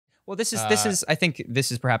Well, this is I think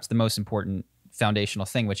this is perhaps the most important foundational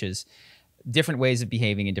thing, which is different ways of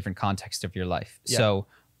behaving in different contexts of your life. Yeah. So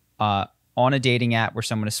on a dating app where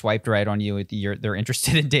someone has swiped right on you, they're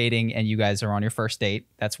interested in dating and you guys are on your first date.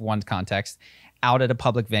 That's one context. Out at a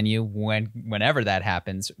public venue whenever that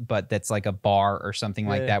happens, but that's like a bar or something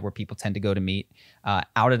like that where people tend to go to meet.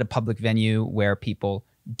 Out at a public venue where people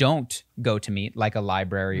don't go to meet, like a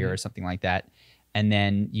library or something like that. And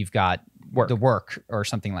then you've got the work or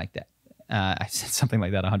something like that. I've said something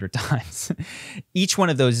like that 100 times. Each one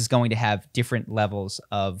of those is going to have different levels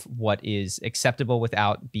of what is acceptable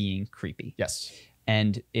without being creepy. Yes.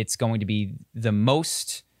 And it's going to be the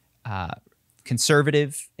most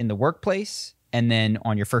conservative in the workplace. And then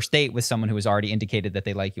on your first date with someone who has already indicated that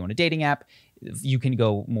they like you on a dating app, you can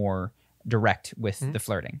go more direct with the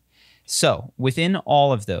flirting. So within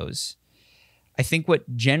all of those, I think what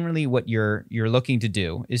you're looking to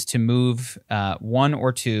do is to move 1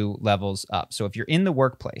 or 2 levels up. So if you're in the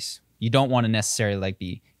workplace, you don't want to necessarily like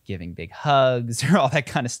be giving big hugs or all that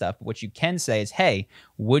kind of stuff. But what you can say is, hey,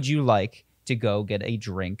 would you like to go get a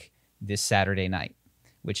drink this Saturday night?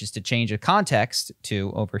 Which is to change a context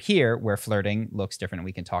to over here where flirting looks different. And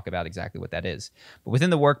we can talk about exactly what that is. But within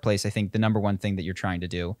the workplace, I think the number one thing that you're trying to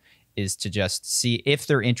do is to just see if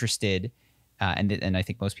they're interested, and I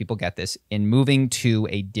think most people get this, in moving to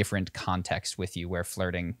a different context with you where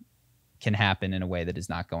flirting can happen in a way that is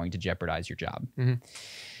not going to jeopardize your job.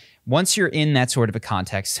 Once you're in that sort of a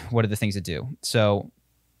context, what are the things to do? So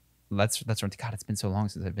let's run. God, it's been so long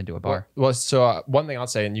since I've been to a bar. Well, so one thing I'll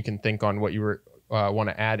say, and you can think on what you were want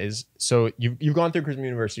to add is, so you've gone through Charisma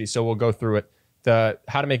University, so we'll go through it.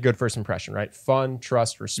 How to make a good first impression, right? Fun,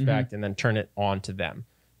 trust, respect, and then turn it on to them.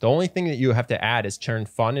 The only thing that you have to add is turn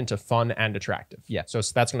fun into fun and attractive. Yeah. So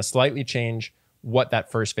that's going to slightly change what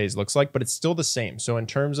that first phase looks like, but it's still the same. So in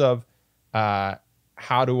terms of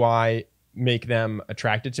how do I make them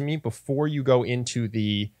attracted to me, before you go into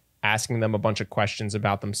the asking them a bunch of questions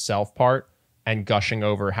about themselves part and gushing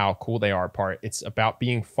over how cool they are part, it's about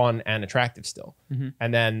being fun and attractive still.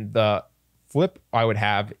 And then the flip I would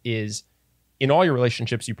have is, in all your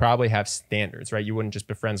relationships, you probably have standards, right? You wouldn't just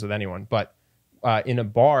be friends with anyone. But in a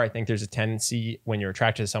bar, I think there's a tendency when you're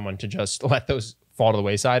attracted to someone to just let those fall to the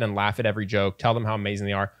wayside and laugh at every joke, tell them how amazing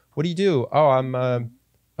they are. What do you do? Oh, I'm a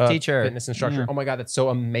teacher, fitness instructor. Oh my God, that's so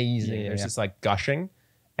amazing. There's this like gushing,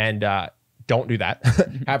 and don't do that.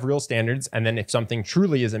 Have real standards. And then if something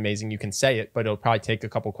truly is amazing, you can say it, but it'll probably take a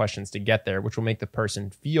couple questions to get there, which will make the person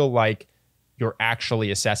feel like you're actually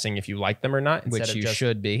assessing if you like them or not, instead Which of you just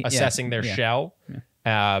should be assessing their shell.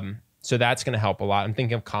 So that's going to help a lot. I'm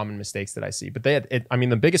thinking of common mistakes that I see, but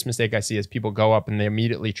the biggest mistake I see is people go up and they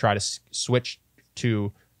immediately try to switch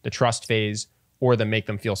to the trust phase or the make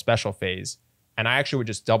them feel special phase. And I actually would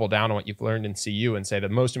just double down on what you've learned in CU and say the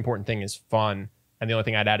most important thing is fun. And the only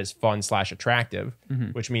thing I'd add is fun/attractive,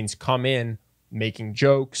 which means come in making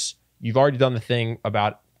jokes. You've already done the thing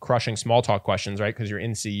about crushing small talk questions, right? Because you're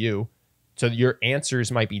in CU. So your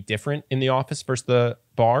answers might be different in the office versus the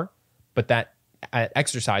bar, but that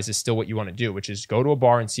exercise is still what you want to do, which is go to a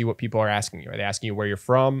bar and see what people are asking you. Are they asking you where you're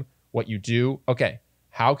from, what you do? Okay,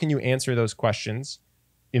 how can you answer those questions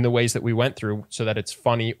in the ways that we went through so that it's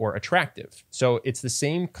funny or attractive? So it's the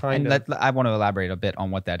same kind of... I want to elaborate a bit on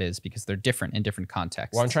what that is because they're different in different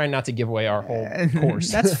contexts. Well, I'm trying not to give away our whole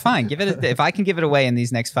course. That's fine. If I can give it away in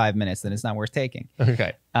these next 5 minutes, then it's not worth taking.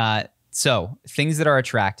 Okay. So things that are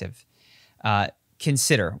attractive.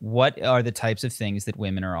 Consider what are the types of things that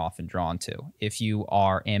women are often drawn to. If you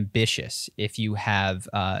are ambitious, if you have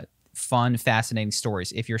fun, fascinating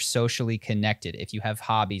stories, if you're socially connected, if you have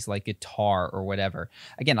hobbies like guitar or whatever.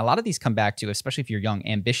 Again, a lot of these come back to, especially if you're young,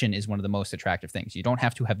 ambition is one of the most attractive things. You don't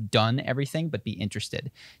have to have done everything, but be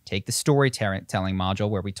interested. Take the storytelling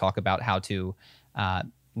module where we talk about how to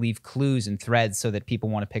leave clues and threads so that people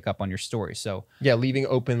want to pick up on your story. So yeah, leaving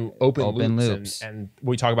open loops. And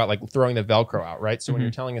we talk about like throwing the Velcro out, right? So when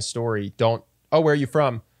you're telling a story, don't, where are you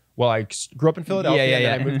from? Well, I grew up in Philadelphia, and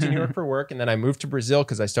then I moved to New York for work, and then I moved to Brazil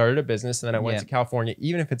because I started a business, and then I went to California.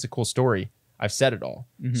 Even if it's a cool story, I've said it all.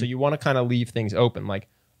 So you want to kind of leave things open. Like,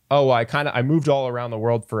 I moved all around the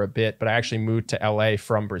world for a bit, but I actually moved to LA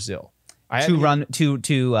from Brazil.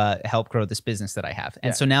 To help grow this business that I have.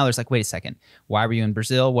 And so now there's like, wait a second, why were you in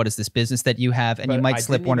Brazil? What is this business that you have? And you might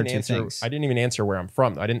slip one or two things. I didn't even answer where I'm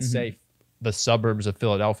from. I didn't say the suburbs of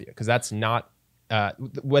Philadelphia, because that's not,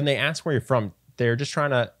 when they ask where you're from, they're just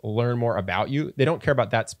trying to learn more about you. They don't care about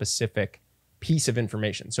that specific piece of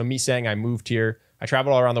information. So me saying I moved here, I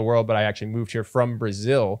traveled all around the world, but I actually moved here from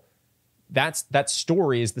Brazil. That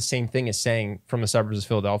story is the same thing as saying from the suburbs of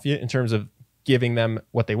Philadelphia in terms of giving them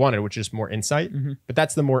what they wanted, which is more insight. But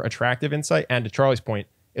that's the more attractive insight. And to Charlie's point,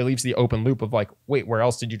 it leaves the open loop of like, wait, where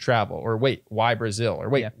else did you travel? Or wait, why Brazil? Or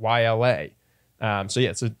wait, why LA? So yeah,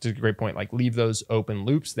 it's a great point. Like leave those open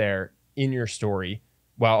loops there in your story,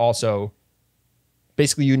 while also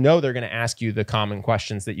basically, you know, they're going to ask you the common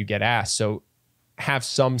questions that you get asked. So have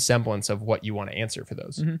some semblance of what you want to answer for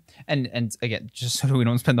those. And again, just so we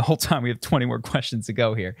don't spend the whole time, we have 20 more questions to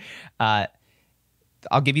go here.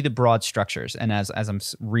 I'll give you the broad structures. And as I'm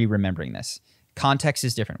remembering this, context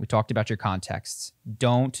is different. We talked about your contexts.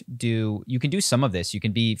 You can do some of this. You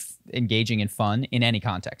can be engaging and fun in any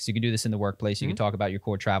context. You can do this in the workplace. You can talk about your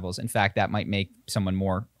core travels. In fact, that might make someone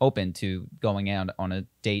more open to going out on a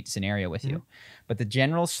date scenario with you. But the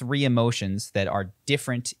general 3 emotions that are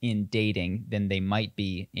different in dating than they might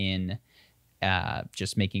be in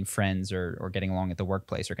just making friends or getting along at the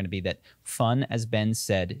workplace are going to be that fun, as Ben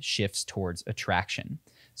said, shifts towards attraction.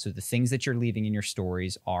 So the things that you're leaving in your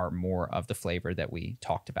stories are more of the flavor that we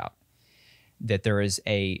talked about. That there is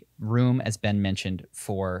a room, as Ben mentioned,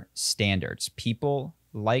 for standards. People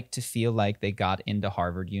like to feel like they got into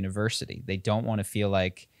Harvard University. They don't want to feel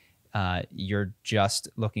like you're just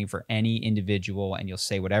looking for any individual and you'll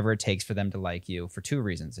say whatever it takes for them to like you for 2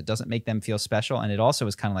 reasons. It doesn't make them feel special. And it also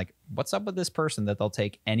is kind of like, what's up with this person that they'll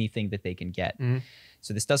take anything that they can get?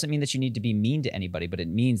 So this doesn't mean that you need to be mean to anybody, but it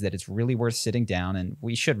means that it's really worth sitting down, and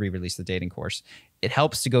we should re-release the dating course. It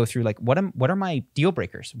helps to go through like, what are my deal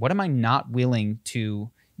breakers? What am I not willing to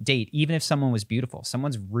date, even if someone was beautiful?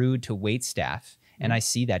 Someone's rude to wait staff, and I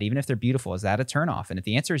see that, even if they're beautiful. Is that a turnoff? And if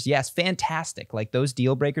the answer is yes, fantastic. Like those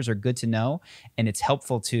deal breakers are good to know, and it's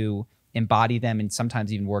helpful to embody them and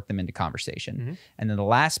sometimes even work them into conversation. And then the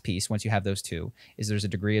last piece, once you have those 2, is there's a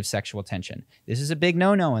degree of sexual tension. This is a big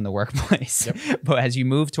no-no in the workplace. But as you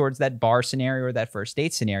move towards that bar scenario or that first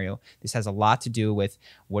date scenario, this has a lot to do with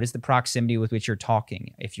what is the proximity with which you're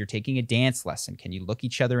talking. If you're taking a dance lesson, can you look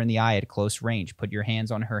each other in the eye at close range? Put your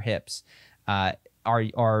hands on her hips.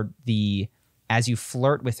 As you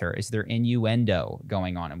flirt with her, is there innuendo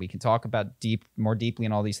going on? And we can talk about more deeply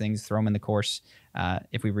in all these things, throw them in the course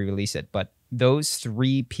if we re-release it. But those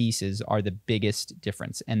 3 pieces are the biggest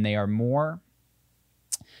difference. And they are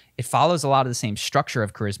it follows a lot of the same structure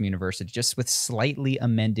of Charisma University, just with slightly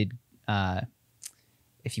amended,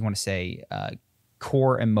 if you want to say,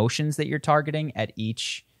 core emotions that you're targeting at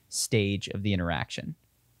each stage of the interaction.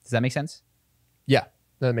 Does that make sense? Yeah,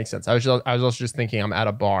 that makes sense. I was also just thinking, I'm at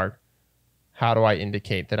a bar. How do I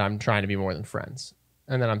indicate that I'm trying to be more than friends?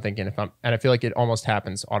 And then I'm thinking, and I feel like it almost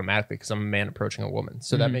happens automatically because I'm a man approaching a woman.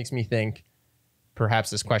 So that makes me think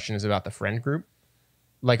perhaps this question is about the friend group.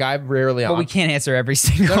 Like I rarely. But we can't answer every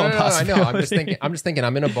single possibility. I know. I'm just thinking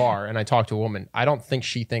I'm in a bar and I talk to a woman. I don't think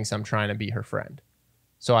she thinks I'm trying to be her friend.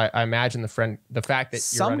 So I imagine the fact that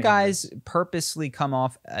some guys purposely come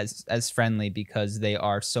off as friendly because they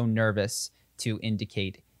are so nervous to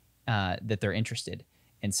indicate that they're interested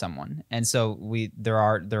in someone. And so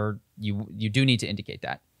you do need to indicate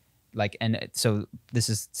that. Like, and so this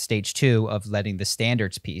is stage 2 of letting the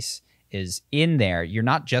standards piece is in there. You're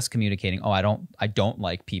not just communicating, oh, I don't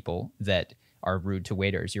like people that are rude to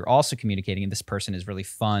waiters. You're also communicating, and this person is really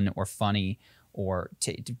fun or funny or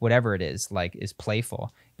whatever it is, like is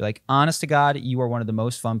playful. You're like, honest to God, you are one of the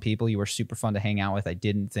most fun people. You are super fun to hang out with. I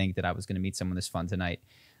didn't think that I was going to meet someone this fun tonight.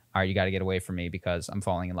 All right, you got to get away from me because I'm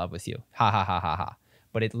falling in love with you. Ha, ha, ha, ha, ha.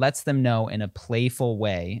 But it lets them know in a playful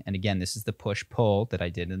way. And again, this is the push-pull that I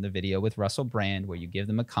did in the video with Russell Brand, where you give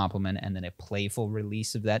them a compliment and then a playful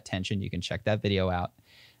release of that tension. You can check that video out.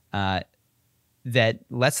 That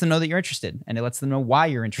lets them know that you're interested, and it lets them know why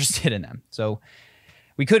you're interested in them. So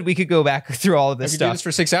we could go back through all of this stuff. Do this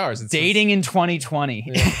for 6 hours. Dating in 2020.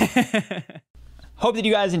 Yeah. Hope that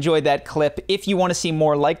you guys enjoyed that clip. If you want to see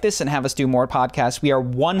more like this and have us do more podcasts, we are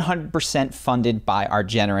 100% funded by our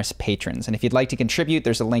generous patrons. And if you'd like to contribute,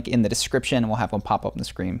 there's a link in the description, and we'll have one pop up on the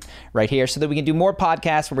screen right here so that we can do more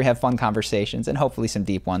podcasts where we have fun conversations and hopefully some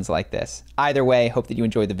deep ones like this. Either way, hope that you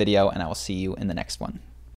enjoyed the video, and I will see you in the next one.